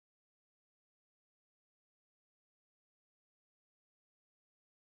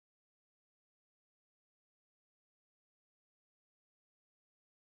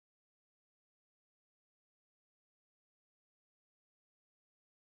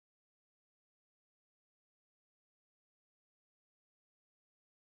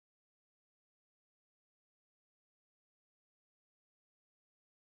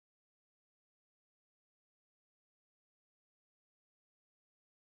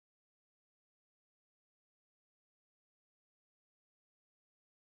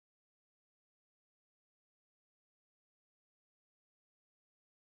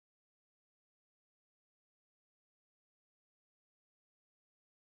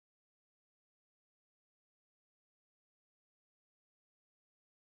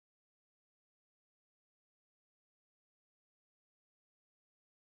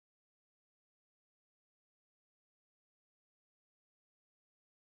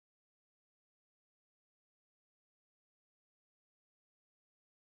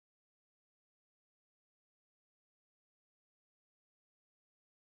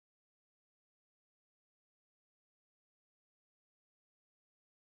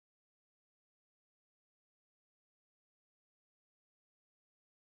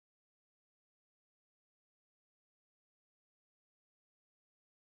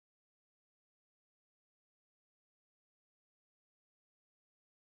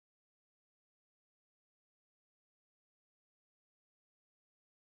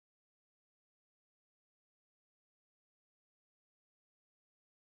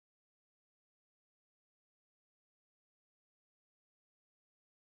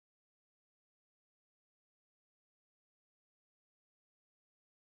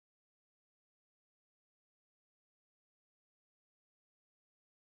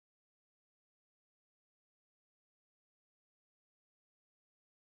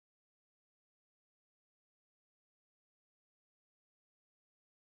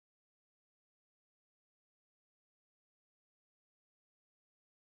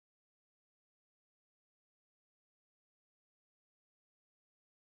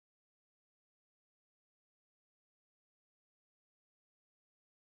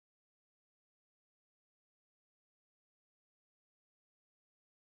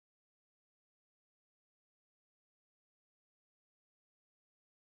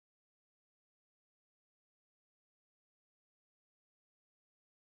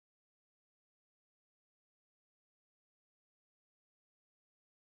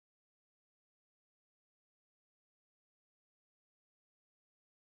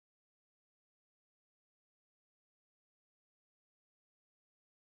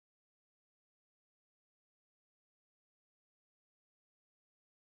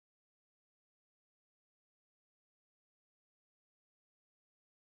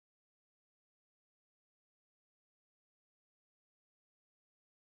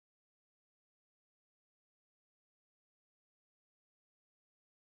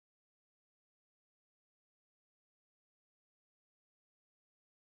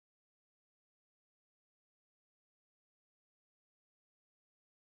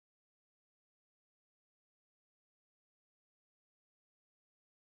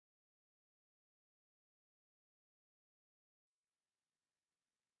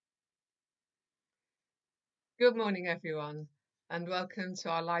Good morning, everyone, and welcome to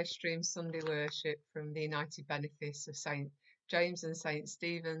our live stream Sunday worship from the United Benefice of St. James and St.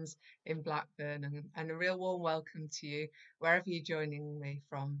 Stephen's in Blackburn, and a real warm welcome to you wherever you're joining me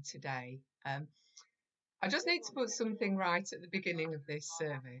from today. I just need to put something right at the beginning of this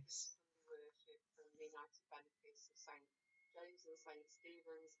service. Worship from the United Benefice of St. James and St.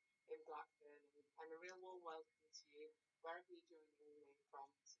 Stephen's in Blackburn, and a real warm welcome to you wherever you're joining me from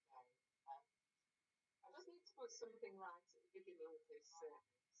today. I just need to put something right at the beginning of this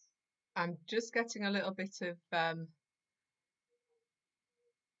service. I'm just getting a little bit of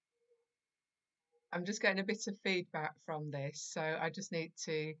I'm just getting a bit of feedback from this, so I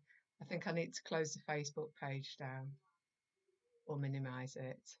think I need to close the Facebook page down or minimize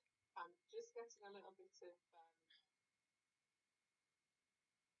it. I'm just getting a little bit of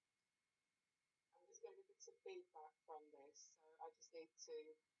I'm just getting a bit of feedback from this, so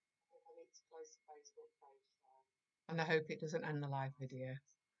I need to close the Facebook page down. And I hope it doesn't end the live video.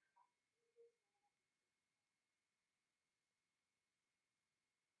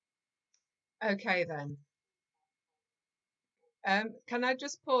 Okay then. Can I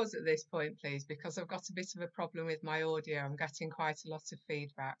just pause at this point, please, because I've got a bit of a problem with my audio. I'm getting quite a lot of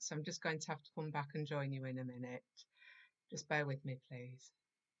feedback, so I'm just going to have to come back and join you in a minute. Just bear with me, please.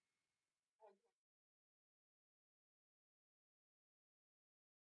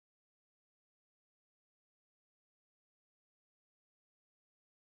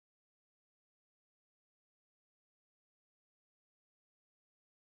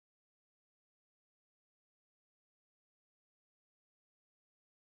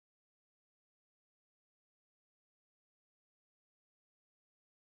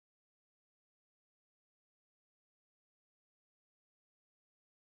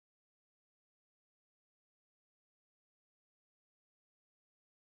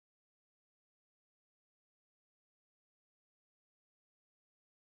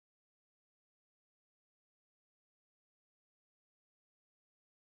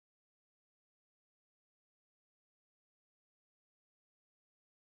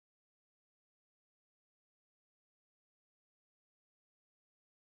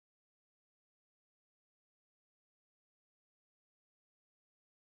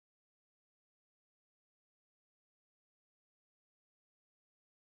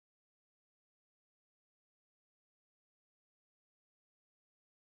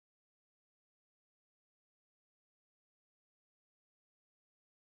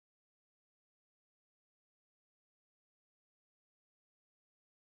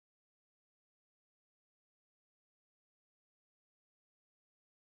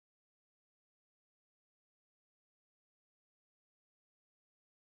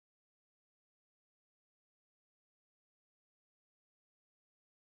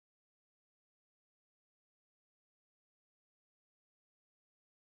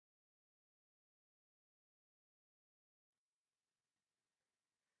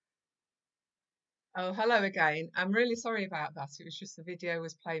 Oh, hello again. I'm really sorry about that. It was just the video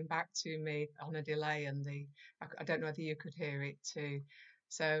was playing back to me on a delay, and I don't know whether you could hear it too.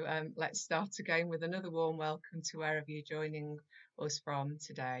 So let's start again with another warm welcome to wherever you're joining us from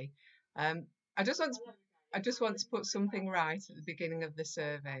today. Um, I just want to, I just want to put something right at the beginning of the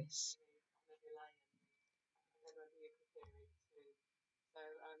service. So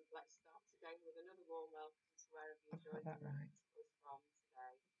let's start again with another warm welcome to wherever you're joining us from today.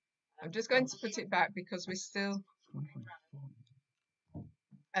 I'm just going to put it back because we're still...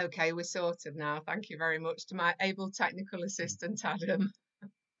 Okay, we're sorted now. Thank you very much to my able technical assistant, Adam.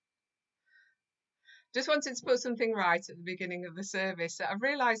 Just wanted to put something right at the beginning of the service. I've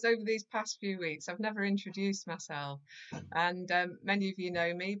realised over these past few weeks I've never introduced myself, and many of you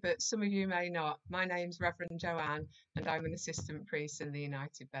know me, but some of you may not. My name's Reverend Joanne, and I'm an assistant priest in the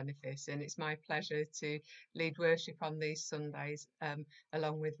United Benefice, and it's my pleasure to lead worship on these Sundays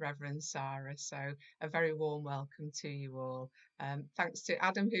along with Reverend Sarah. So a very warm welcome to you all. Thanks to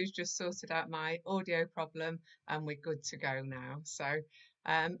Adam, who's just sorted out my audio problem, and we're good to go now. So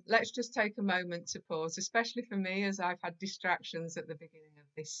let's just take a moment to pause, especially for me, as I've had distractions at the beginning of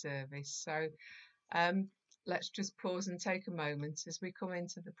this service. So let's just pause and take a moment as we come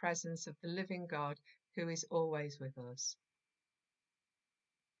into the presence of the living God who is always with us.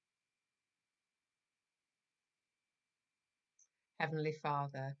 Heavenly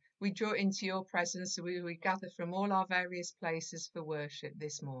Father, we draw into your presence as we gather from all our various places for worship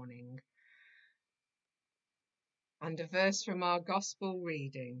this morning. And a verse from our gospel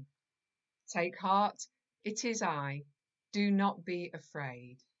reading. Take heart, it is I, do not be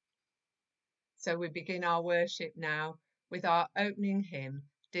afraid. So we begin our worship now with our opening hymn,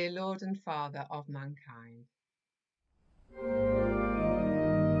 Dear Lord and Father of Mankind.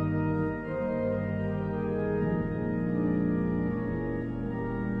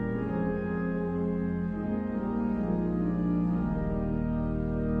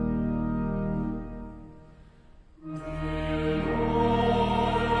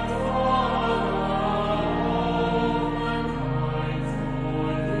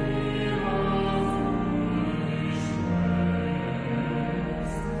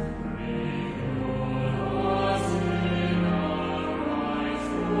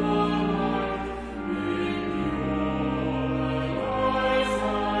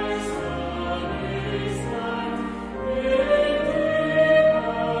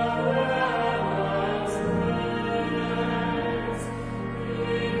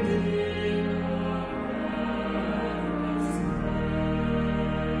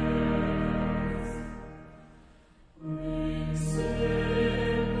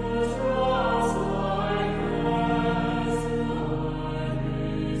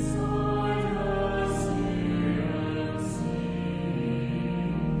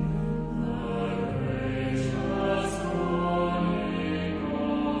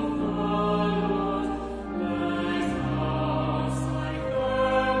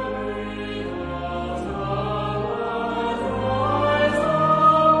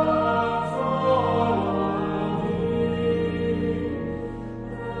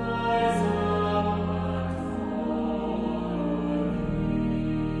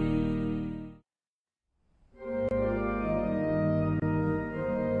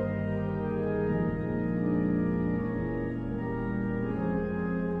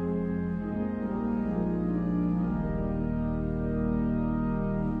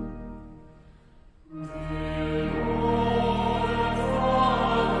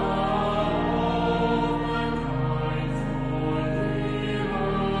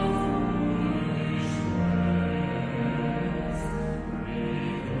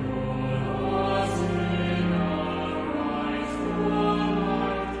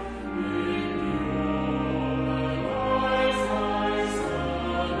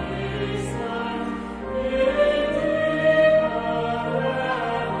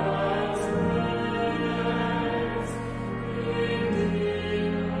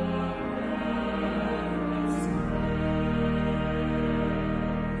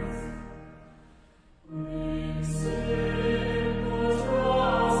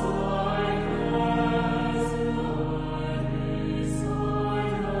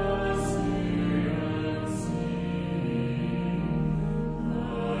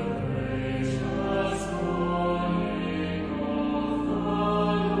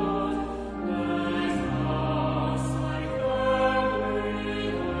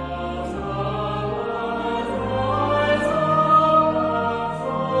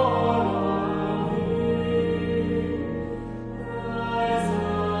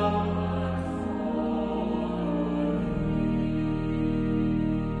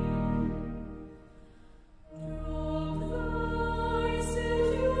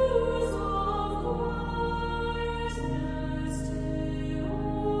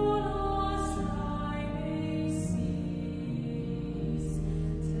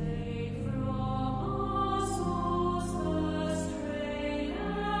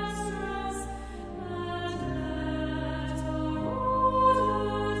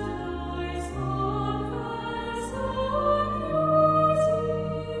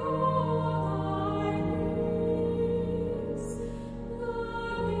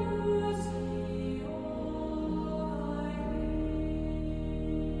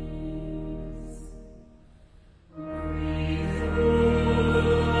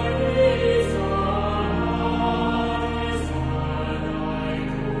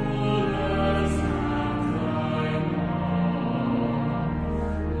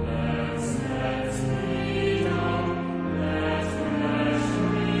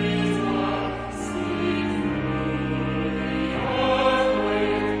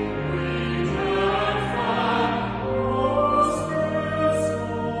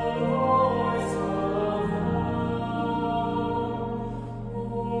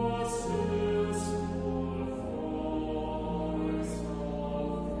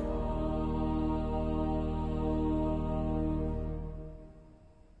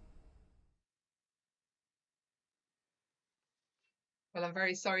 Well, I'm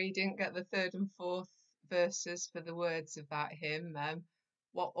very sorry you didn't get the third and fourth verses for the words of that hymn.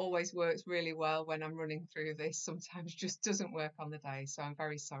 What always works really well when I'm running through this sometimes just doesn't work on the day, so I'm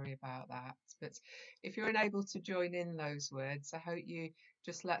very sorry about that. But if you're unable to join in those words, I hope you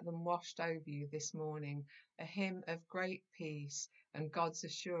just let them wash over you this morning, a hymn of great peace and God's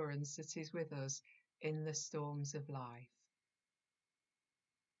assurance that He's with us in the storms of life.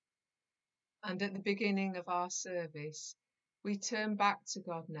 And at the beginning of our service, we turn back to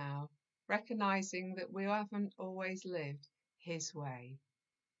God now, recognizing that we haven't always lived his way,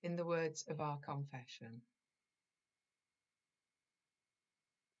 in the words of our confession.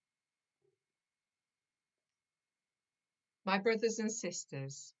 My brothers and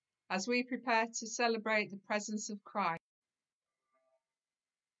sisters, as we prepare to celebrate the presence of Christ,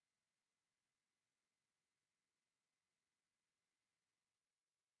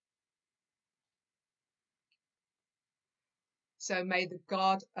 so may the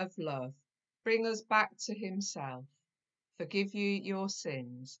God of love bring us back to himself, forgive you your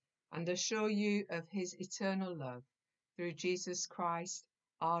sins, and assure you of his eternal love through Jesus Christ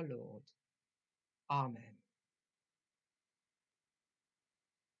our Lord. Amen.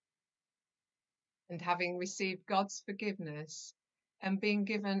 And having received God's forgiveness and been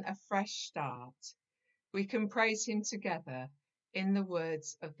given a fresh start, we can praise him together in the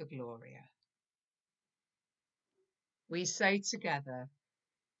words of the Gloria. We say together,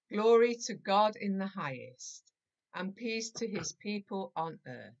 "Glory to God in the highest, and peace to his people on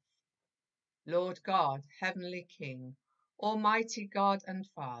earth. Lord God, heavenly King, almighty God and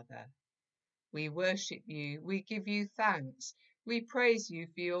Father, we worship you, we give you thanks, we praise you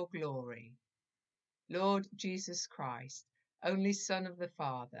for your glory. Lord Jesus Christ, only Son of the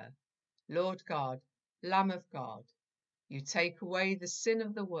Father, Lord God, Lamb of God, you take away the sin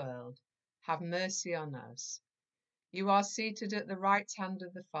of the world, have mercy on us. You are seated at the right hand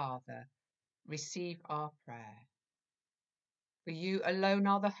of the Father, receive our prayer. For you alone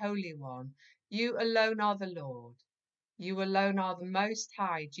are the Holy One, you alone are the Lord, you alone are the Most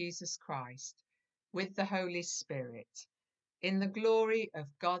High Jesus Christ, with the Holy Spirit, in the glory of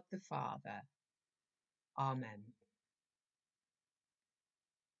God the Father. Amen.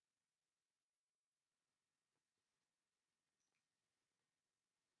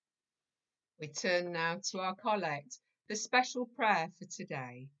 We turn now to our collect, the special prayer for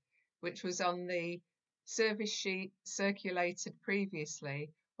today, which was on the service sheet circulated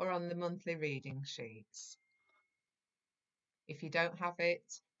previously or on the monthly reading sheets. If you don't have it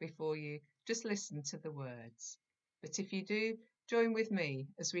before you, just listen to the words. But if you do, join with me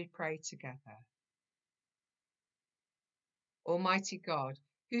as we pray together. Almighty God,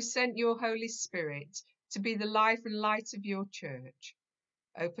 who sent your Holy Spirit to be the life and light of your church,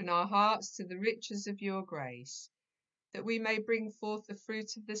 open our hearts to the riches of your grace, that we may bring forth the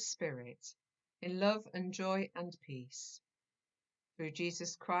fruit of the Spirit in love and joy and peace. Through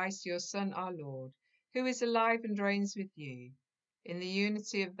Jesus Christ, your Son, our Lord, who is alive and reigns with you, in the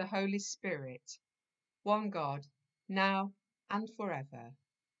unity of the Holy Spirit, one God, now and forever.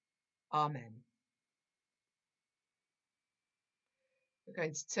 Amen. We're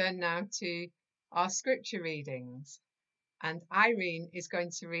going to turn now to our scripture readings, and Irene is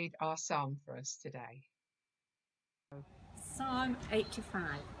going to read our psalm for us today. Psalm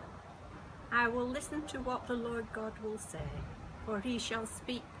 85. I will listen to what the Lord God will say, for he shall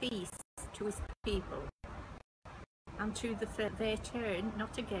speak peace to his people, and to the they turn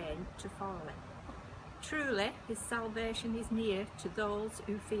not again to falling. Truly his salvation is near to those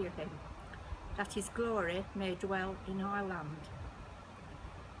who fear him, that his glory may dwell in our land.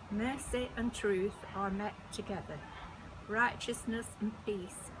 Mercy and truth are met together. Righteousness and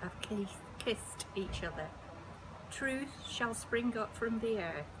peace have kissed each other. Truth shall spring up from the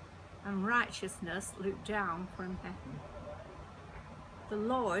earth, and righteousness look down from heaven. The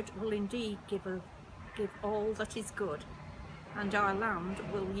Lord will indeed give all that is good, and our land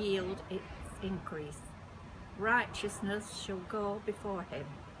will yield its increase. Righteousness shall go before him,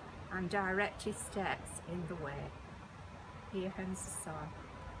 and direct his steps in the way. Here ends the psalm.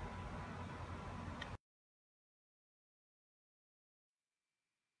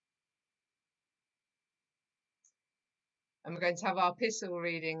 And we're going to have our epistle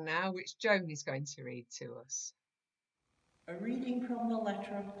reading now, which Joan is going to read to us. A reading from the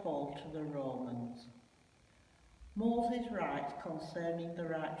letter of Paul to the Romans. Moses writes concerning the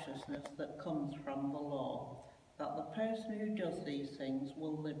righteousness that comes from the law, that the person who does these things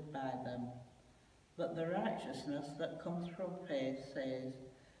will live by them. But the righteousness that comes from faith says,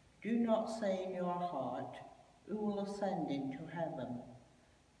 do not say in your heart, who will ascend into heaven?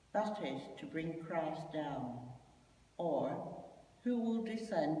 That is, to bring Christ down. Or, who will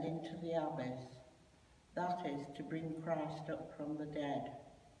descend into the abyss? That is, to bring Christ up from the dead.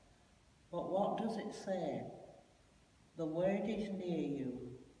 But what does it say? The word is near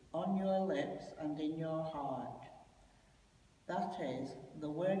you, on your lips and in your heart. That is,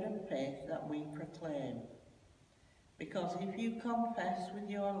 the word of faith that we proclaim. Because if you confess with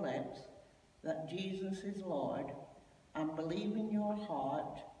your lips that Jesus is Lord, and believe in your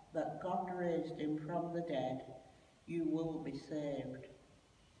heart that God raised him from the dead, you will be saved.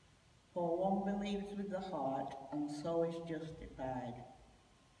 For one believes with the heart, and so is justified,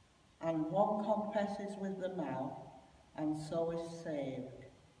 and one confesses with the mouth, and so is saved.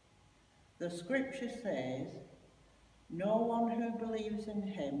 The scripture says, no one who believes in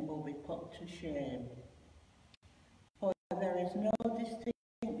him will be put to shame. For there is no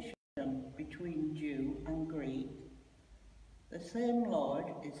distinction between Jew and Greek. The same Lord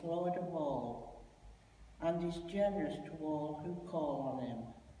is Lord of all, and is generous to all who call on him.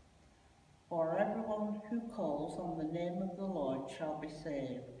 For everyone who calls on the name of the Lord shall be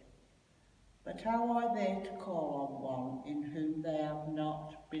saved. But how are they to call on one in whom they have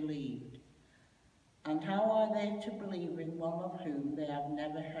not believed? And how are they to believe in one of whom they have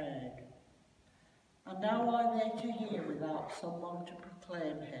never heard? And how are they to hear without someone to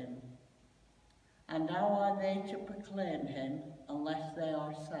proclaim him? And how are they to proclaim him unless they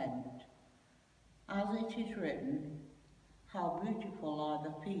are sent? As it is written, how beautiful are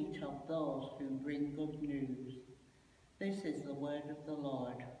the feet of those who bring good news. This is the word of the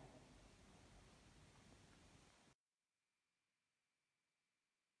Lord.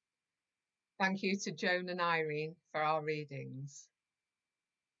 Thank you to Joan and Irene for our readings.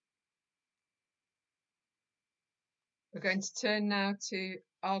 We're going to turn now to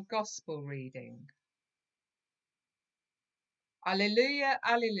our Gospel reading. Alleluia,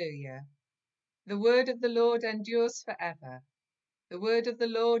 alleluia. The word of the Lord endures forever. The word of the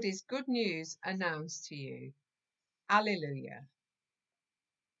Lord is good news announced to you. Alleluia.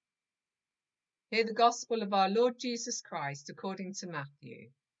 Hear the Gospel of our Lord Jesus Christ according to Matthew.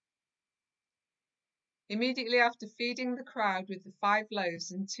 Immediately after feeding the crowd with the 5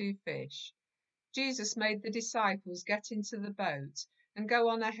 loaves and 2 fish, Jesus made the disciples get into the boat and go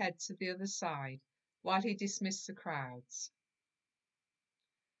on ahead to the other side, while he dismissed the crowds.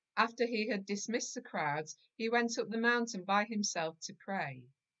 After he had dismissed the crowds, he went up the mountain by himself to pray.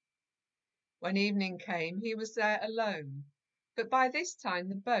 When evening came, he was there alone, but by this time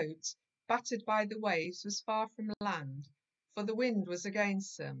the boat, battered by the waves, was far from land, for the wind was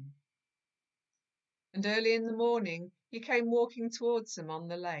against them. And early in the morning he came walking towards them on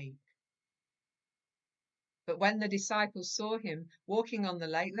the lake. But when the disciples saw him walking on the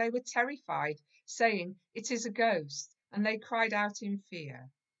lake, they were terrified, saying, "It is a ghost," and they cried out in fear.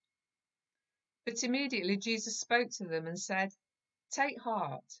 But immediately Jesus spoke to them and said, "Take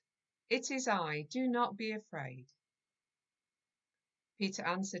heart, it is I, do not be afraid." Peter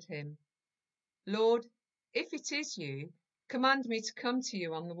answered him, "Lord, if it is you, command me to come to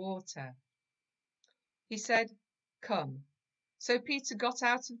you on the water." He said, "Come." So Peter got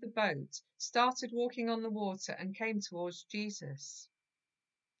out of the boat, started walking on the water, and came towards Jesus.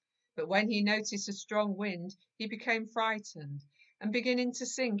 But when he noticed a strong wind, he became frightened, and beginning to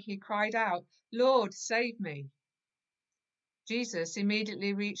sink, he cried out, "Lord, save me." Jesus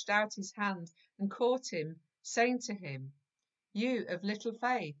immediately reached out his hand and caught him, saying to him, "You of little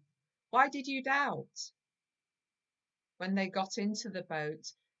faith, why did you doubt?" When they got into the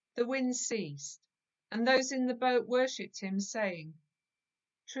boat, the wind ceased, and those in the boat worshipped him, saying,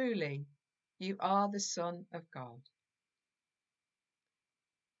 "Truly, you are the Son of God."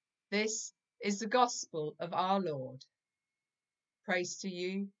 This is the gospel of our Lord. Praise to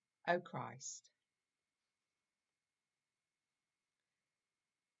you, O Christ.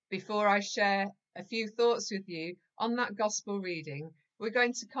 Before I share a few thoughts with you on that gospel reading, we're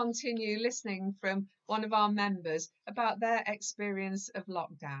going to continue listening from one of our members about their experience of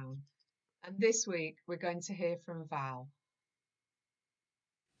lockdown. And this week we're going to hear from Val.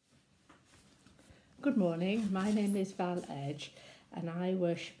 Good morning, my name is Val Edge and I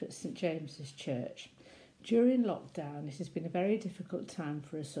worship at St James's Church. During lockdown it has been a very difficult time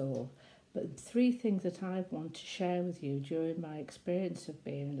for us all, but 3 things that I want to share with you during my experience of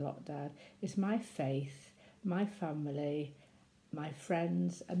being in lockdown is my faith, my family, my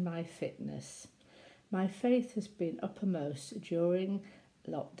friends and my fitness. My faith has been uppermost during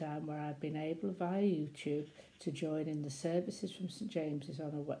lockdown, where I've been able via YouTube to join in the services from St James's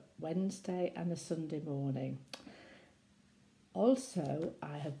on a Wednesday and a Sunday morning. Also,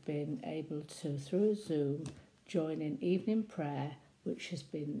 I have been able to, through Zoom, join in evening prayer, which has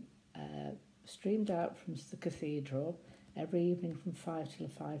been streamed out from the cathedral every evening from 5 till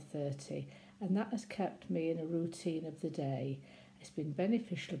 5:30, and that has kept me in a routine of the day. It's been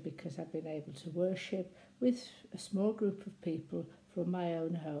beneficial because I've been able to worship with a small group of people from my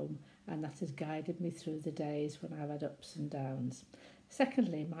own home, and that has guided me through the days when I've had ups and downs.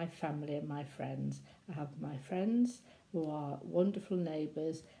 Secondly, my family and my friends. I have my friends who are wonderful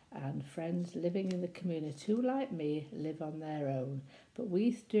neighbours and friends living in the community who, like me, live on their own. But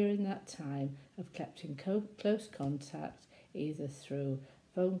we, during that time, have kept in close contact either through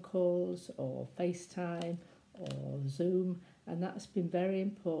phone calls or FaceTime or Zoom, and that's been very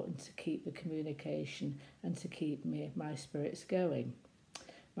important to keep the communication and to keep my spirits going.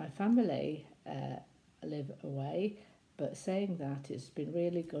 My family live away, but saying that, it's been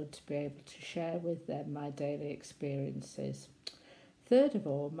really good to be able to share with them my daily experiences. Third of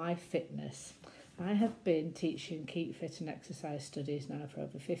all, my fitness. I have been teaching Keep Fit and Exercise studies now for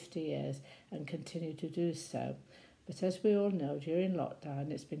over 50 years and continue to do so. But as we all know, during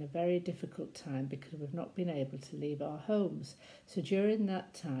lockdown, it's been a very difficult time because we've not been able to leave our homes. So during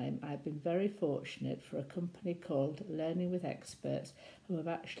that time, I've been very fortunate for a company called Learning with Experts who have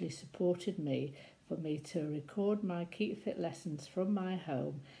actually supported me for me to record my Keep Fit lessons from my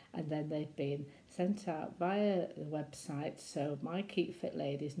home, and then they've been sent out via the website so my Keep Fit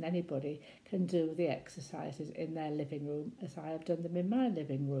ladies and anybody can do the exercises in their living room as I have done them in my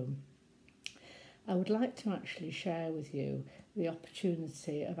living room. I would like to actually share with you the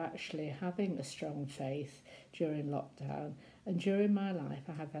opportunity of actually having a strong faith during lockdown. And during my life,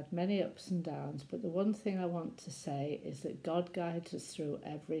 I have had many ups and downs, but the one thing I want to say is that God guides us through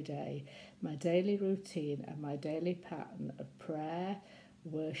every day. My daily routine and my daily pattern of prayer,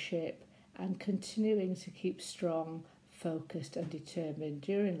 worship, and continuing to keep strong, focused and determined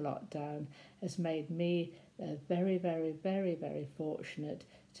during lockdown has made me very, very, very, very fortunate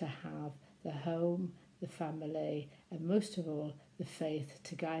to have the home, the family, and most of all, the faith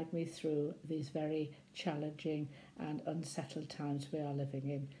to guide me through these very challenging and unsettled times we are living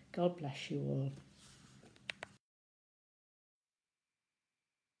in. God bless you all.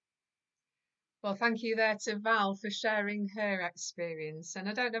 Well, thank you there to Val for sharing her experience. And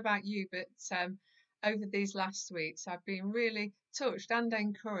I don't know about you, but over these last weeks, I've been really touched and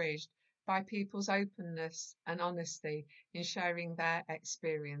encouraged by people's openness and honesty in sharing their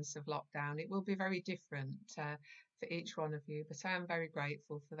experience of lockdown. It will be very different for each one of you, but I am very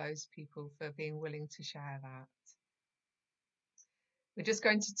grateful for those people for being willing to share that. We're just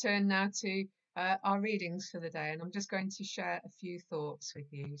going to turn now to our readings for the day, and I'm just going to share a few thoughts with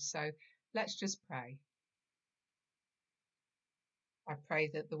you. So let's just pray. I pray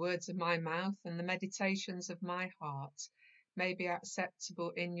that the words of my mouth and the meditations of my heart may be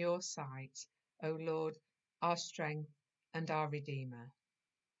acceptable in your sight, O Lord, our strength and our Redeemer.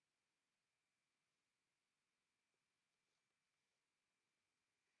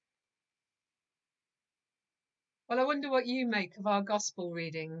 Well, I wonder what you make of our gospel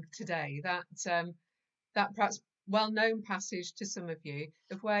reading today, that perhaps well-known passage to some of you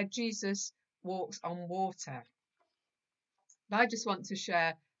of where Jesus walks on water. But I just want to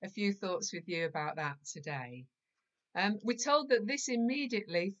share a few thoughts with you about that today. We're told that this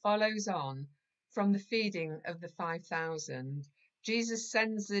immediately follows on from the feeding of the 5,000. Jesus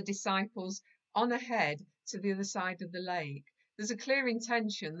sends the disciples on ahead to the other side of the lake. There's a clear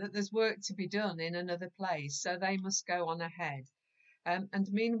intention that there's work to be done in another place, so they must go on ahead. And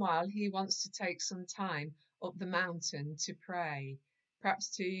meanwhile, he wants to take some time up the mountain to pray,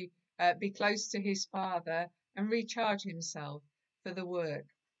 perhaps to be close to his Father and recharge himself for the work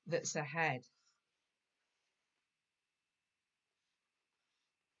that's ahead.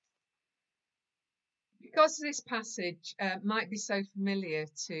 Because this passage might be so familiar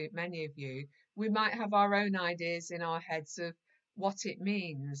to many of you, we might have our own ideas in our heads of what it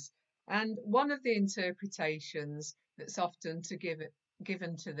means. And one of the interpretations that's often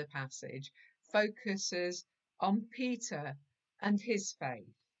given to the passage focuses on Peter and his faith.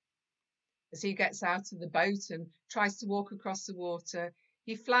 As he gets out of the boat and tries to walk across the water,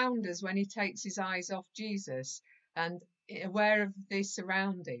 he flounders when he takes his eyes off Jesus, and aware of the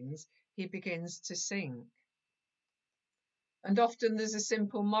surroundings, he begins to sink. And often there's a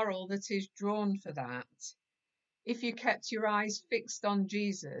simple moral that is drawn for that. If you kept your eyes fixed on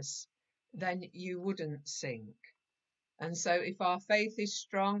Jesus, then you wouldn't sink. And so if our faith is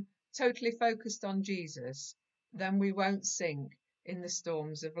strong, totally focused on Jesus, then we won't sink in the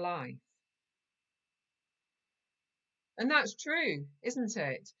storms of life. And that's true, isn't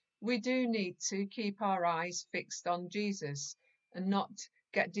it? We do need to keep our eyes fixed on Jesus and not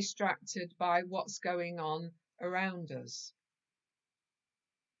get distracted by what's going on around us.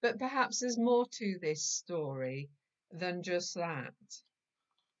 But perhaps there's more to this story than just that.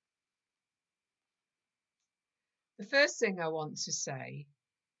 The first thing I want to say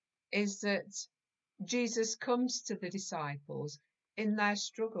is that Jesus comes to the disciples in their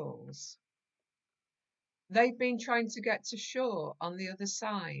struggles. They've been trying to get to shore on the other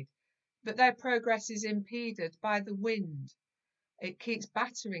side, but their progress is impeded by the wind. It keeps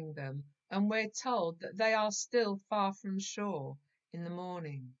battering them, and we're told that they are still far from shore in the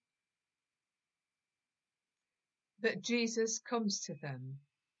morning. But Jesus comes to them.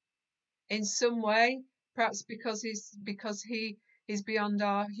 In some way, perhaps because he is beyond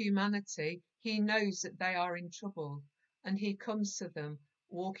our humanity, he knows that they are in trouble, and he comes to them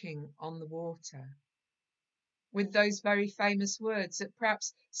walking on the water, with those very famous words that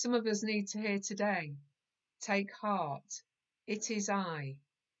perhaps some of us need to hear today. Take heart, it is I,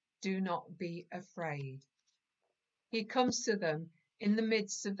 do not be afraid. He comes to them in the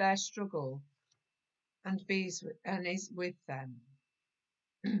midst of their struggle and is with them.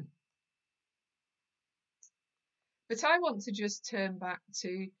 But I want to just turn back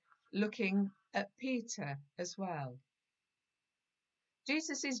to looking at Peter as well.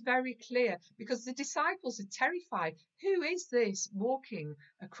 Jesus is very clear because the disciples are terrified. Who is this walking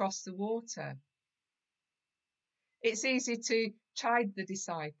across the water? It's easy to chide the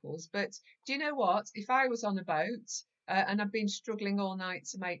disciples, but do you know what? If I was on a boat and I've been struggling all night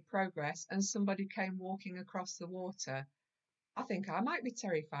to make progress and somebody came walking across the water, I think I might be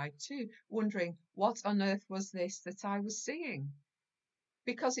terrified too, wondering what on earth was this that I was seeing?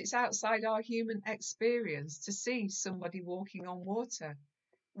 Because it's outside our human experience to see somebody walking on water.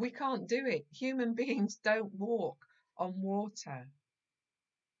 We can't do it. Human beings don't walk on water.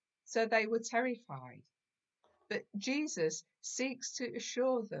 So they were terrified. But Jesus seeks to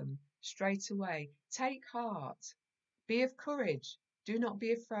assure them straight away, take heart, be of courage, do not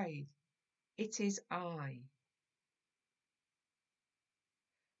be afraid. It is I.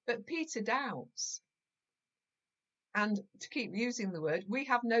 But Peter doubts. And to keep using the word, we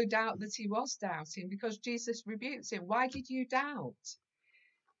have no doubt that he was doubting because Jesus rebukes him. Why did you doubt?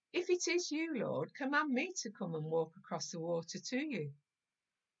 If it is you, Lord, command me to come and walk across the water to you.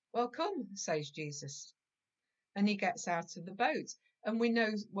 Well, come, says Jesus. And he gets out of the boat. And we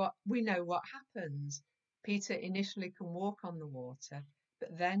know what happens. Peter initially can walk on the water,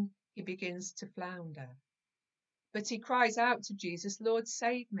 but then he begins to flounder. But he cries out to Jesus, Lord,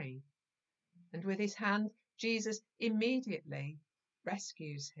 save me. And with his hand, Jesus immediately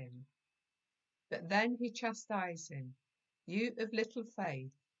rescues him. But then he chastises him. You of little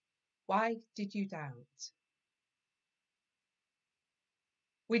faith, why did you doubt?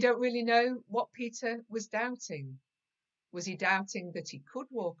 We don't really know what Peter was doubting. Was he doubting that he could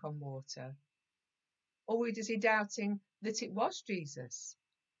walk on water? Or was he doubting that it was Jesus?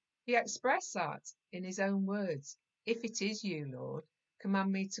 He expressed that in his own words. If it is you, Lord,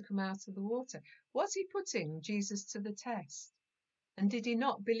 command me to come out of the water. Was he putting Jesus to the test? And did he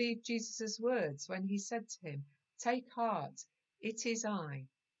not believe Jesus' words when he said to him, take heart, it is I,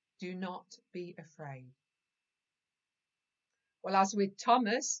 do not be afraid? Well, as with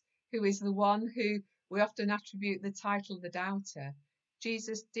Thomas, who is the one who we often attribute the title the doubter,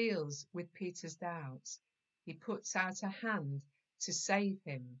 Jesus deals with Peter's doubts. He puts out a hand to save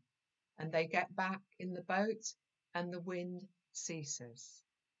him, and they get back in the boat and the wind ceases.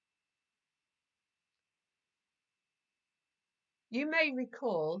 You may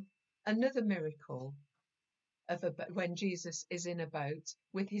recall another miracle of when Jesus is in a boat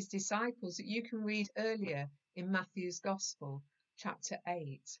with his disciples that you can read earlier in Matthew's Gospel, chapter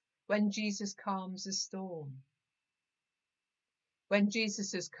 8, when Jesus calms a storm. When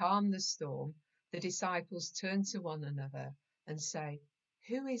Jesus has calmed the storm, the disciples turn to one another and say,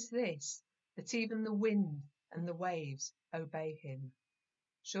 who is this that even the wind and the waves obey him?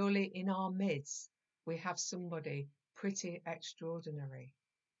 Surely in our midst we have somebody pretty extraordinary.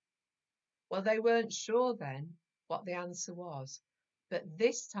 Well, they weren't sure then what the answer was. But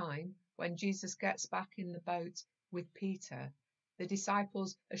this time, when Jesus gets back in the boat with Peter, the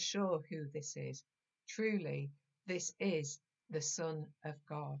disciples are sure who this is. Truly, this is the Son of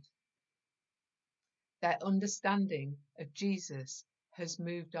God. Their understanding of Jesus has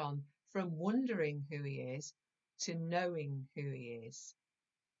moved on from wondering who he is to knowing who he is.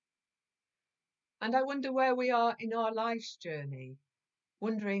 And I wonder where we are in our life's journey,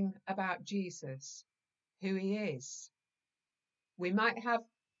 wondering about Jesus, who he is. We might have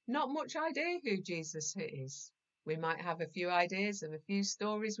not much idea who Jesus is. We might have a few ideas of a few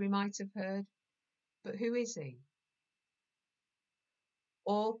stories we might have heard, but who is he?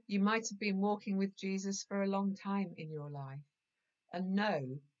 Or you might have been walking with Jesus for a long time in your life and know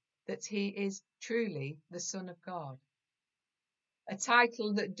that he is truly the Son of God. A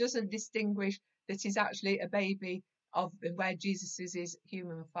title that doesn't distinguish that he's actually a baby of where Jesus is his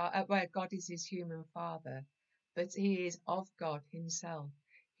human father, where God is his human father, but he is of God himself.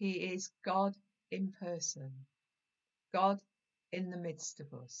 He is God in person, God in the midst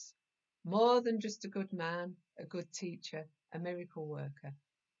of us. more than just a good man, a good teacher, a miracle worker,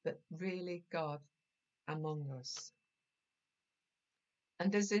 but really God among us.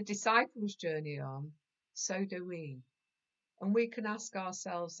 And as the disciples journey on, so do we. And we can ask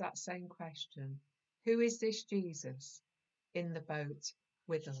ourselves that same question. Who is this Jesus in the boat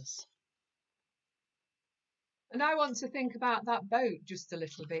with us? And I want to think about that boat just a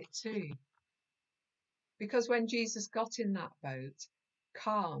little bit too. Because when Jesus got in that boat,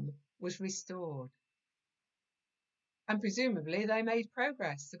 calm was restored. And presumably they made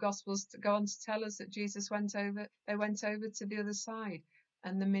progress. The Gospels go on to tell us that they went over to the other side,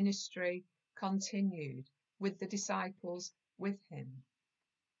 and the ministry continued with the disciples with him.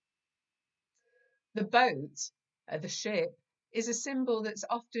 The boat, the ship, is a symbol that's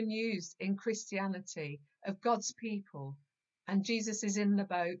often used in Christianity of God's people, and Jesus is in the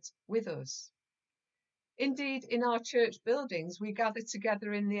boat with us. Indeed, in our church buildings, we gather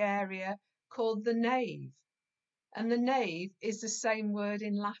together in the area called the nave. And the nave is the same word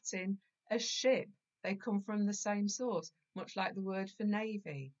in Latin as ship. They come from the same source, much like the word for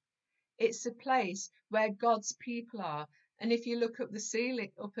navy. It's a place where God's people are. And if you look up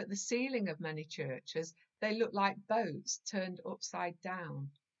at the ceiling of many churches, they look like boats turned upside down.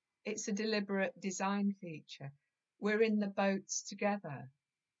 It's a deliberate design feature. We're in the boats together.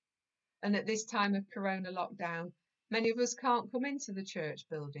 And at this time of Corona lockdown, many of us can't come into the church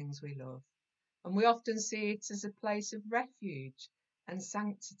buildings we love. And we often see it as a place of refuge and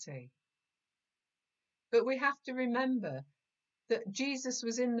sanctity. But we have to remember that Jesus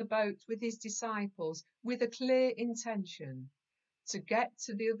was in the boat with his disciples with a clear intention to get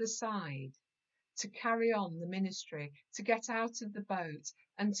to the other side, to carry on the ministry, to get out of the boat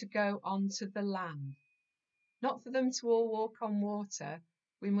and to go onto the land. Not for them to all walk on water.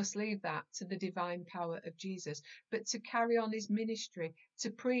 We must leave that to the divine power of Jesus, but to carry on his ministry, to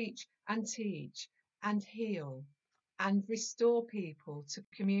preach and teach and heal and restore people to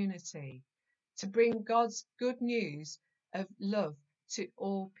community, to bring God's good news of love to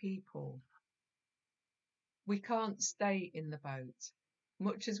all people. We can't stay in the boat,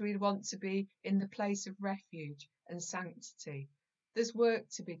 much as we want to be in the place of refuge and sanctity. There's work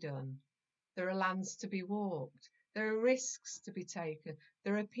to be done. There are lands to be walked. There are risks to be taken.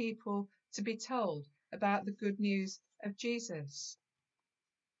 There are people to be told about the good news of Jesus.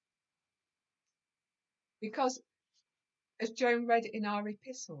 Because, as Joan read in our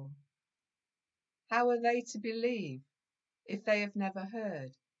epistle, how are they to believe if they have never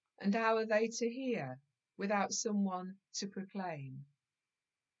heard? And how are they to hear without someone to proclaim?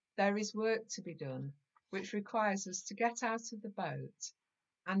 There is work to be done, which requires us to get out of the boat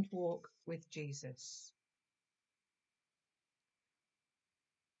and walk with Jesus.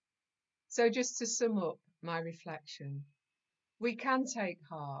 So just to sum up my reflection, we can take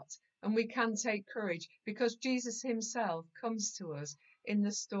heart and we can take courage because Jesus himself comes to us in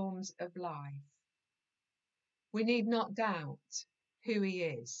the storms of life. We need not doubt who he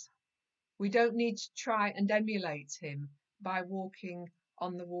is. We don't need to try and emulate him by walking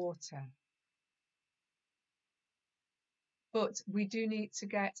on the water. But we do need to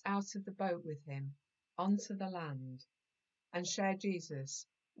get out of the boat with him onto the land and share Jesus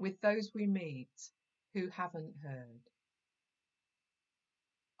with those we meet who haven't heard.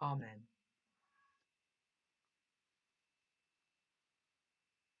 Amen.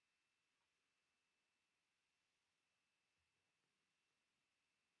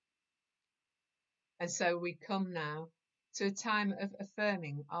 And so we come now to a time of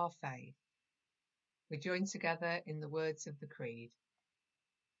affirming our faith. We join together in the words of the Creed.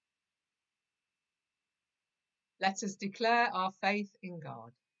 Let us declare our faith in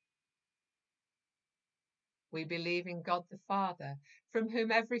God. We believe in God the Father, from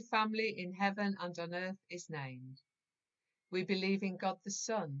whom every family in heaven and on earth is named. We believe in God the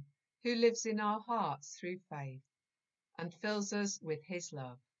Son, who lives in our hearts through faith and fills us with his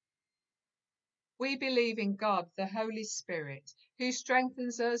love. We believe in God the Holy Spirit, who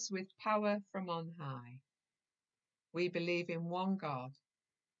strengthens us with power from on high. We believe in one God,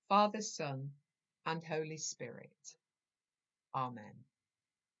 Father, Son, and Holy Spirit. Amen.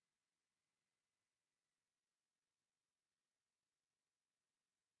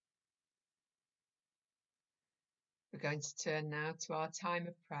 We're going to turn now to our time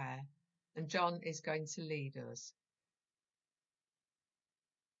of prayer, and John is going to lead us.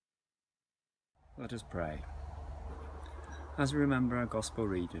 Let us pray. As we remember our Gospel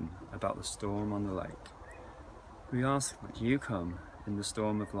reading about the storm on the lake, we ask that you come in the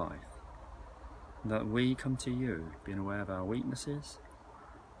storm of life, and that we come to you being aware of our weaknesses,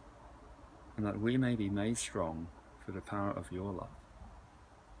 and that we may be made strong through the power of your love.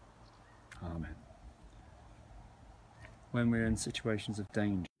 Amen. When we are in situations of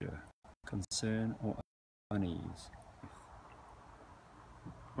danger, concern or unease,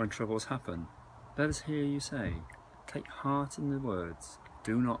 when troubles happen, let us hear you say, take heart in the words,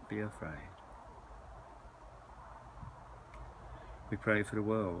 do not be afraid. We pray for the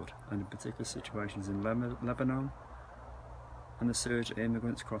world and in particular situations in Lebanon and the surge of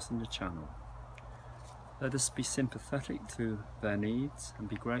immigrants crossing the Channel. Let us be sympathetic to their needs and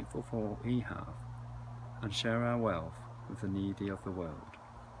be grateful for what we have and share our wealth with the needy of the world.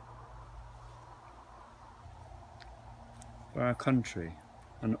 For our country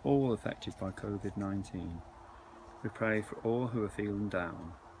and all affected by COVID-19, we pray for all who are feeling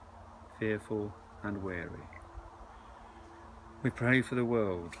down, fearful and weary. We pray for the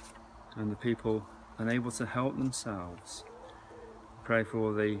world and the people unable to help themselves. We pray for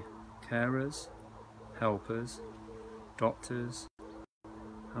all the carers, helpers, doctors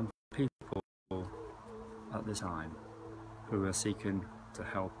and people at this time who are seeking to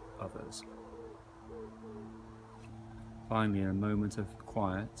help others. Finally, in a moment of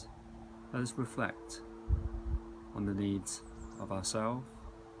quiet, let us reflect on the needs of ourselves,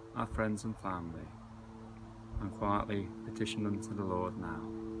 our friends and family, and quietly petition them to the Lord now.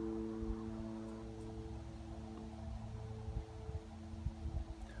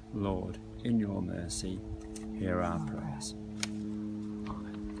 Lord, in your mercy, hear our prayers.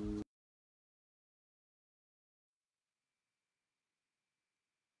 Amen.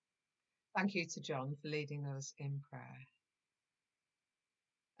 Thank you to John for leading us in prayer.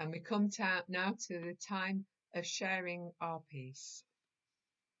 And we come now to the time of sharing our peace.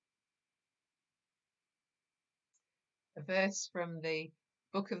 A verse from the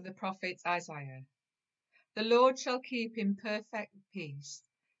book of the prophet Isaiah. The Lord shall keep in perfect peace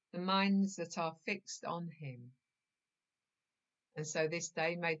the minds that are fixed on him. And so this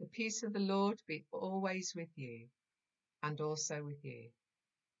day may the peace of the Lord be always with you and also with you.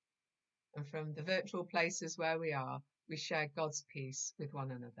 And from the virtual places where we are, we share God's peace with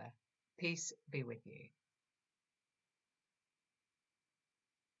one another. Peace be with you.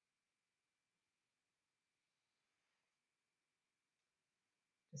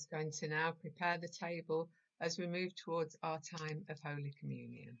 Just going to now prepare the table as we move towards our time of Holy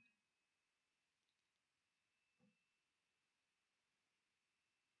Communion.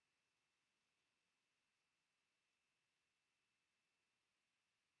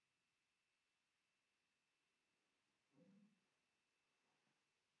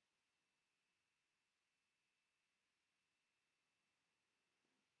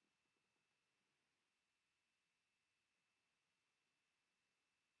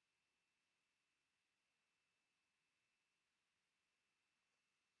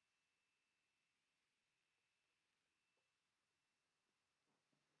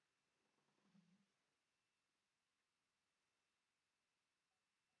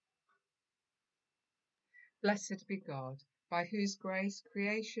 Blessed be God, by whose grace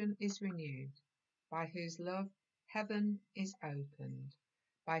creation is renewed, by whose love heaven is opened,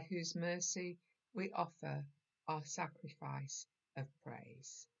 by whose mercy we offer our sacrifice of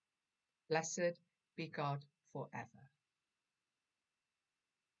praise. Blessed be God forever.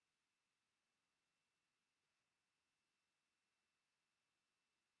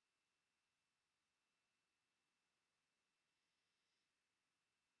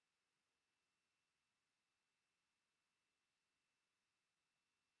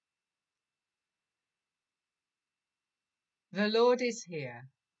 The Lord is here.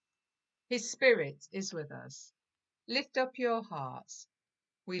 His Spirit is with us. Lift up your hearts.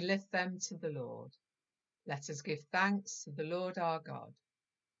 We lift them to the Lord. Let us give thanks to the Lord our God.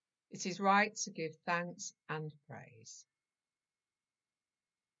 It is right to give thanks and praise.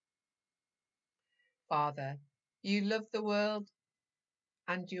 Father, you love the world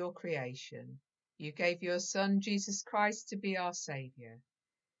and your creation. You gave your Son, Jesus Christ, to be our Saviour.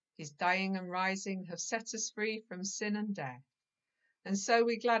 His dying and rising have set us free from sin and death. And so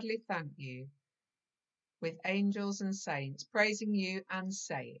we gladly thank you, with angels and saints, praising you and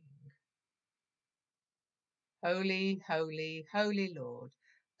saying, Holy, holy, holy Lord,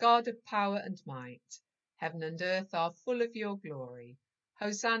 God of power and might, heaven and earth are full of your glory.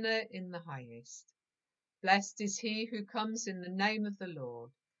 Hosanna in the highest. Blessed is he who comes in the name of the Lord.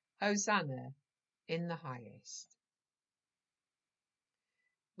 Hosanna in the highest.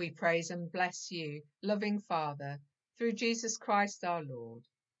 We praise and bless you, loving Father, through Jesus Christ our Lord.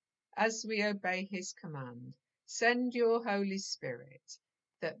 As we obey his command, send your Holy Spirit,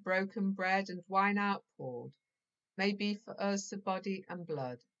 that broken bread and wine outpoured may be for us the body and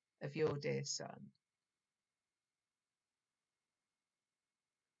blood of your dear Son.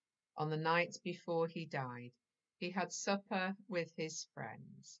 On the night before he died, he had supper with his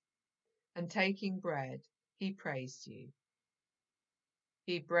friends, and taking bread, he praised you.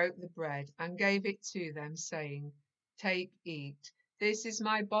 He broke the bread and gave it to them, saying, "Take, eat. This is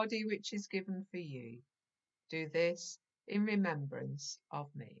my body which is given for you. Do this in remembrance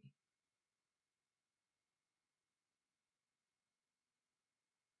of me."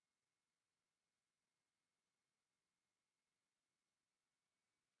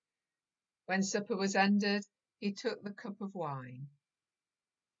 When supper was ended, he took the cup of wine.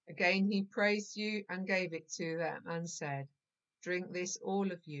 Again he praised you and gave it to them and said, "Drink this,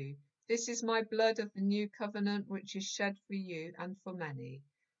 all of you. This is my blood of the new covenant, which is shed for you and for many,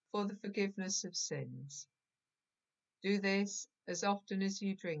 for the forgiveness of sins. Do this as often as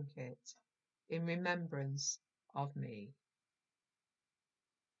you drink it, in remembrance of me."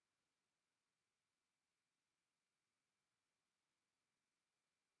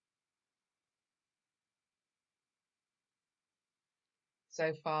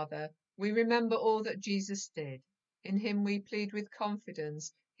 So, Father, we remember all that Jesus did. In him we plead with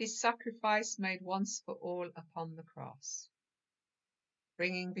confidence his sacrifice made once for all upon the cross.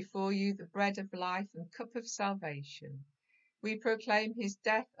 Bringing before you the bread of life and cup of salvation, we proclaim his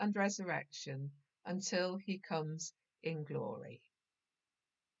death and resurrection until he comes in glory.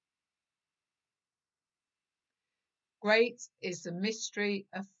 Great is the mystery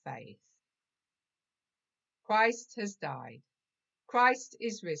of faith. Christ has died. Christ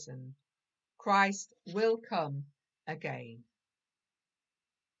is risen. Christ will come again.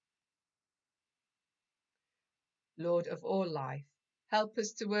 Lord of all life, help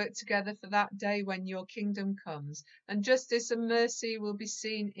us to work together for that day when your kingdom comes and justice and mercy will be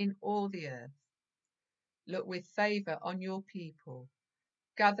seen in all the earth. Look with favour on your people.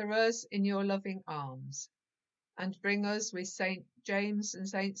 Gather us in your loving arms and bring us with St. James and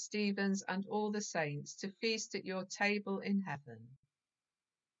St. Stephen's and all the saints to feast at your table in heaven.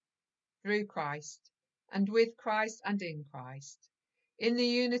 Through Christ, and with Christ and in Christ, in the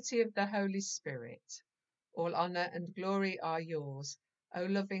unity of the Holy Spirit, all honour and glory are yours, O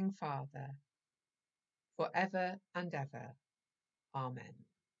loving Father, for ever and ever. Amen.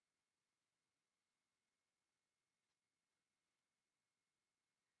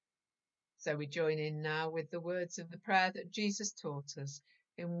 So we join in now with the words of the prayer that Jesus taught us,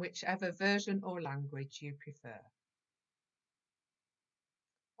 in whichever version or language you prefer.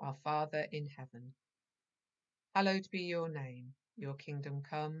 Our Father in heaven, hallowed be your name. Your kingdom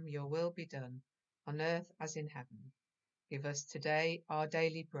come, your will be done, on earth as in heaven. Give us today our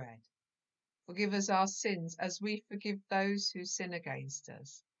daily bread. Forgive us our sins as we forgive those who sin against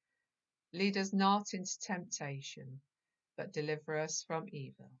us. Lead us not into temptation, but deliver us from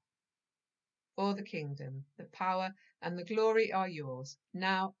evil. For the kingdom, the power, and the glory are yours,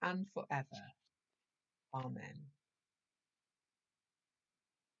 now and forever. Amen.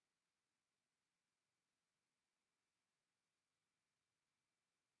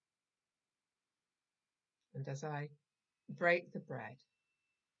 And as I break the bread,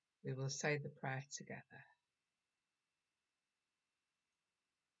 we will say the prayer together.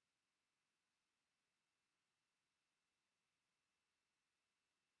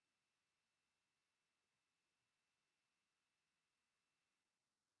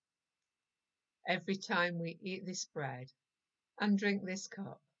 Every time we eat this bread and drink this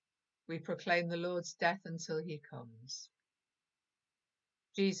cup, we proclaim the Lord's death until he comes.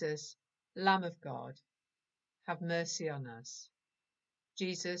 Jesus, Lamb of God, have mercy on us.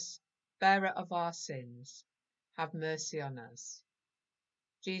 Jesus, bearer of our sins, have mercy on us.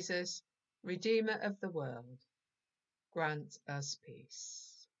 Jesus, Redeemer of the world, grant us peace.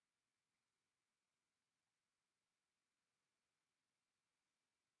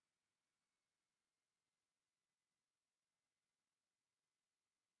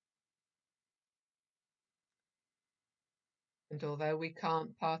 And although we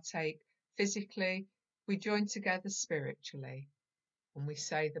can't partake physically, we join together spiritually, and we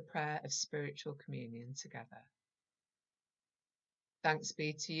say the prayer of spiritual communion together. Thanks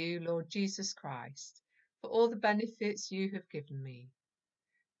be to you, Lord Jesus Christ, for all the benefits you have given me,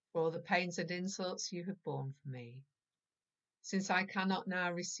 for all the pains and insults you have borne for me. Since I cannot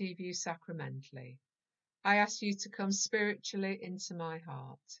now receive you sacramentally, I ask you to come spiritually into my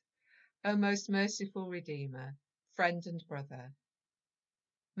heart. O most merciful Redeemer, friend and brother,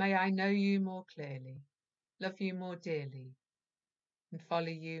 may I know you more clearly, love you more dearly, and follow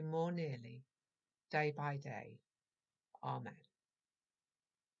you more nearly, day by day. Amen.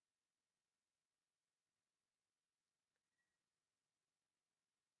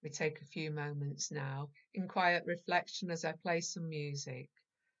 We take a few moments now in quiet reflection as I play some music,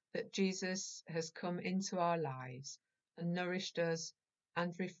 that Jesus has come into our lives and nourished us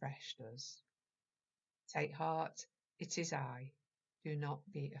and refreshed us. Take heart, it is I. Do not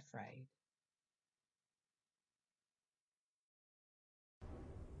be afraid.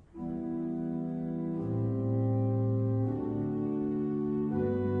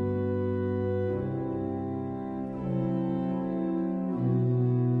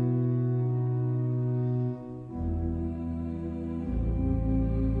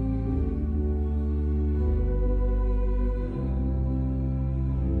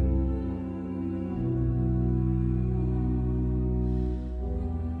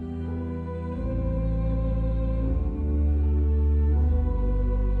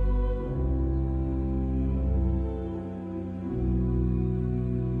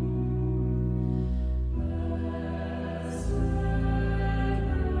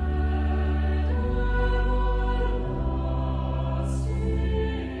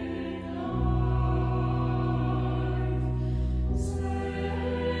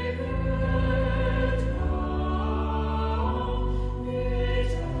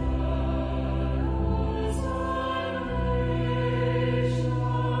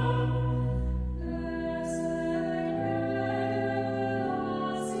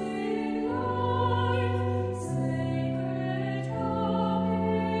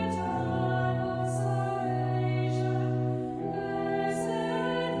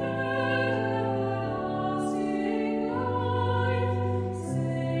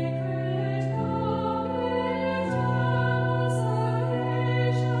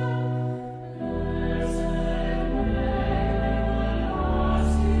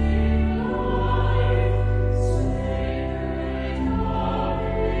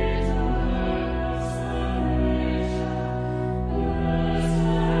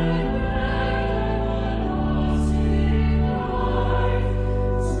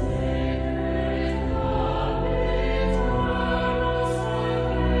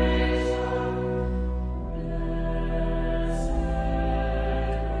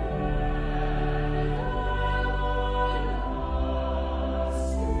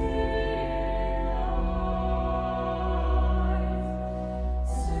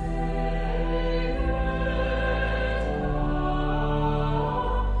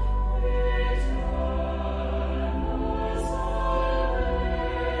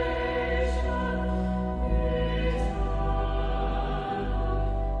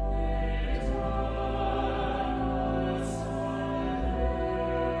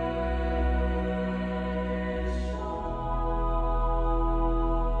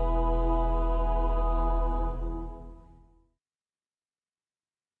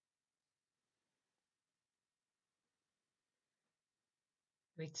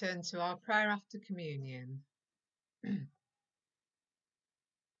 We turn to our prayer after communion.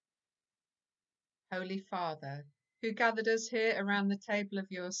 Holy Father, who gathered us here around the table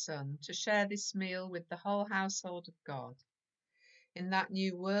of your Son to share this meal with the whole household of God, in that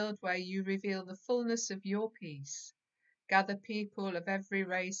new world where you reveal the fullness of your peace, gather people of every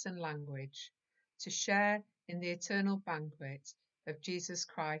race and language to share in the eternal banquet of Jesus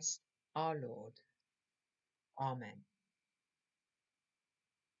Christ our Lord. Amen.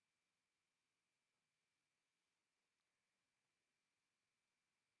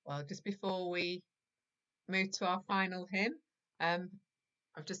 Well, just before we move to our final hymn, I've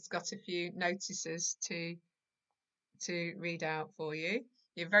just got a few notices to read out for you.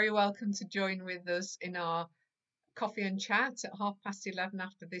 You're very welcome to join with us in our coffee and chat at 11:30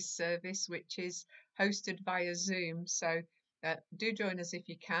 after this service, which is hosted via Zoom. So do join us if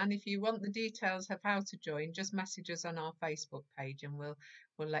you can. If you want the details of how to join, just message us on our Facebook page and we'll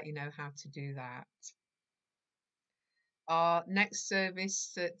let you know how to do that. Our next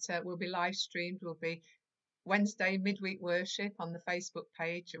service that will be live streamed will be Wednesday midweek worship on the Facebook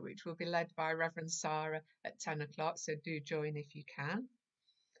page, which will be led by Reverend Sarah at 10 o'clock. So do join if you can.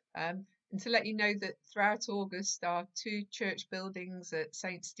 And to let you know that throughout August, our two church buildings at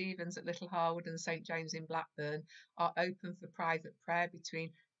St. Stephen's at Little Harwood and St. James in Blackburn are open for private prayer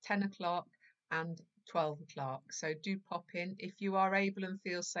between 10 o'clock and 12 o'clock. So do pop in if you are able and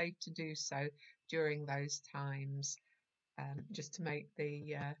feel safe to do so during those times, just to make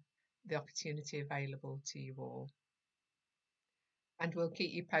the opportunity available to you all. And we'll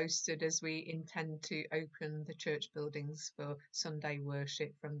keep you posted as we intend to open the church buildings for Sunday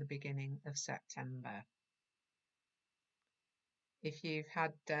worship from the beginning of September. If you've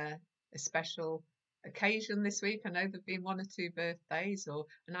had a special occasion this week, I know there've been 1 or 2 birthdays or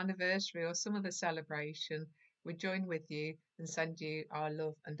an anniversary or some other celebration, we join with you and send you our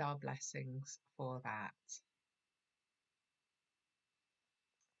love and our blessings for that.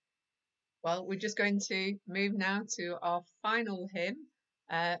 Well, we're just going to move now to our final hymn,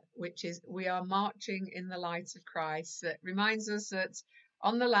 which is We Are Marching in the Light of Christ. That reminds us that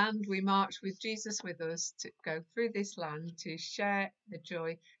on the land we march with Jesus with us to go through this land to share the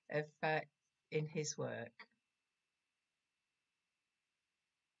joy of in his work.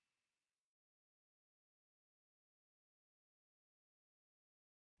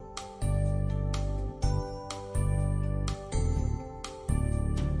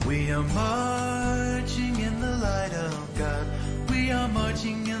 We are marching in the light of God. We are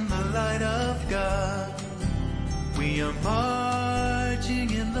marching in the light of God. We are marching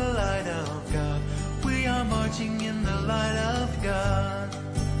in the light of God. We are marching in the light of God.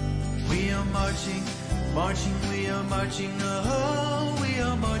 We are marching, marching, we are marching, oh, we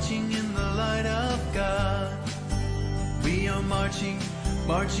are marching in the light of God. We are marching,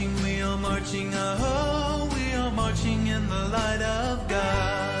 marching, we are marching, oh, we are marching in the light of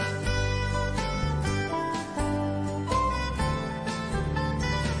God.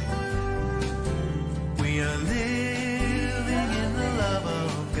 We are living in the love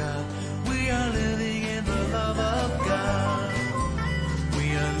of God. We are living in the love of God.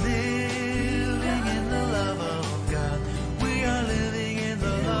 We are living in the love of God. We are living in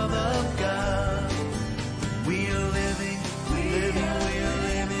the love of God. We are living, we are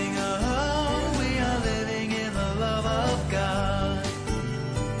living, oh, we are living in the love of God.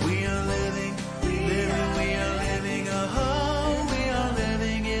 We are living, we are living, oh, we are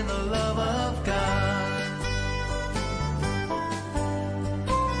living in the love of God.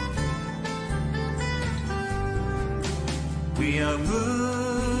 We are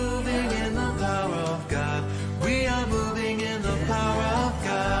moving in the power of God. We are moving in the power of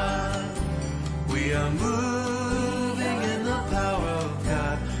God. We are moving in the power of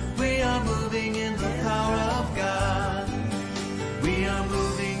God. We are moving in the power of God. We are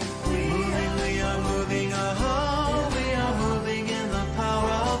moving, we are moving, oh, we are moving in the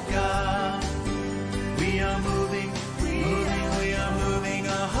power of God. We are moving, we are moving,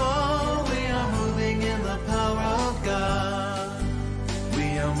 oh, we are moving in the power of God.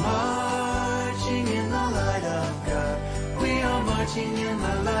 We are marching in the light of God. We are marching in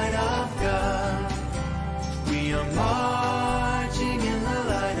the light of God. We are marching in the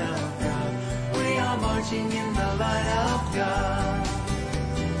light of God. We are marching in the light of God.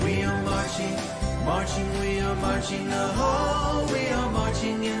 We are marching, marching, we are marching, oh, we are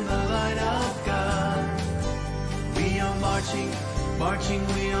marching in the light of God. We are marching, marching,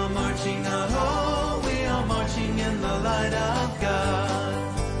 we are marching, oh, we are marching in the light of God.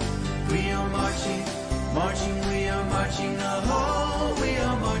 We are marching, marching, we are marching, oh, we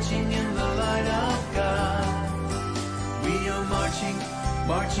are marching in the light of God. We are marching,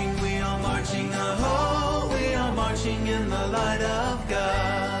 marching, we are marching, oh, we are marching in the light of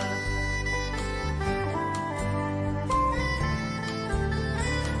God.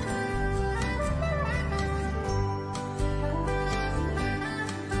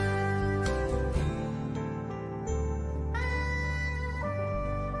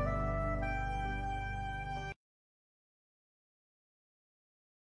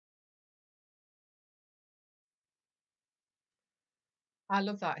 I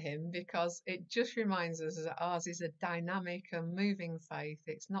love that hymn because it just reminds us that ours is a dynamic and moving faith.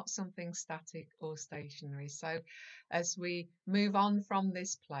 It's not something static or stationary. So as we move on from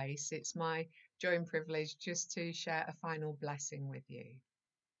this place, it's my joy and privilege just to share a final blessing with you.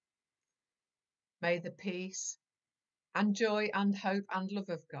 May the peace and joy and hope and love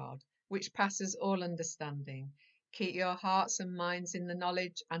of God, which passes all understanding, keep your hearts and minds in the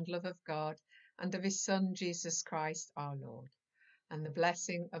knowledge and love of God and of his Son, Jesus Christ our Lord. And the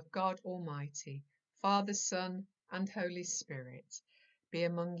blessing of God Almighty, Father, Son, and Holy Spirit be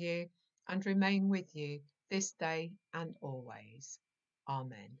among you and remain with you this day and always.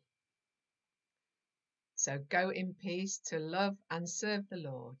 Amen. So go in peace to love and serve the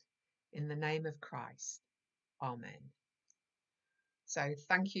Lord in the name of Christ. Amen. So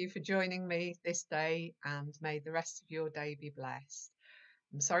thank you for joining me this day, and may the rest of your day be blessed.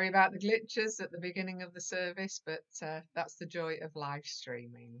 I'm sorry about the glitches at the beginning of the service, but that's the joy of live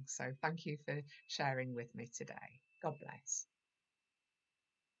streaming. So thank you for sharing with me today. God bless.